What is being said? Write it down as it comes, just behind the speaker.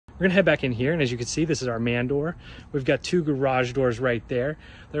We're gonna head back in here, and as you can see, this is our man door. We've got 2 garage doors right there.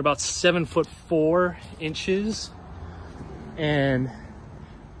 They're about 7'4" and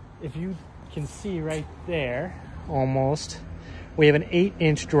if you can see right there, almost, we have an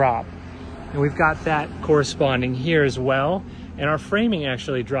 8-inch drop, and we've got that corresponding here as well. And our framing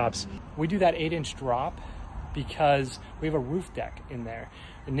actually drops. We do that 8-inch drop because we have a roof deck in there.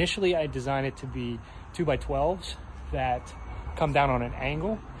 Initially, I designed it to be 2x12s that come down on an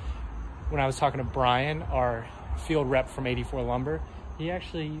angle. When I was talking to Brian, our field rep from 84 Lumber, he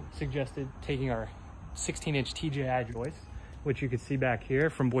actually suggested taking our 16-inch TJI joists, which you can see back here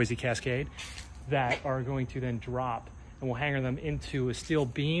from Boise Cascade, that are going to then drop, and we'll hanger them into a steel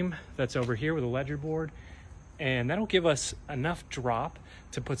beam that's over here with a ledger board, and that'll give us enough drop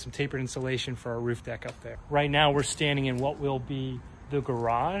to put some tapered insulation for our roof deck up there. Right now we're standing in what will be the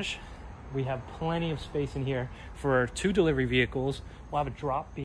garage. We have plenty of space in here for 2 delivery vehicles. We'll have a drop beam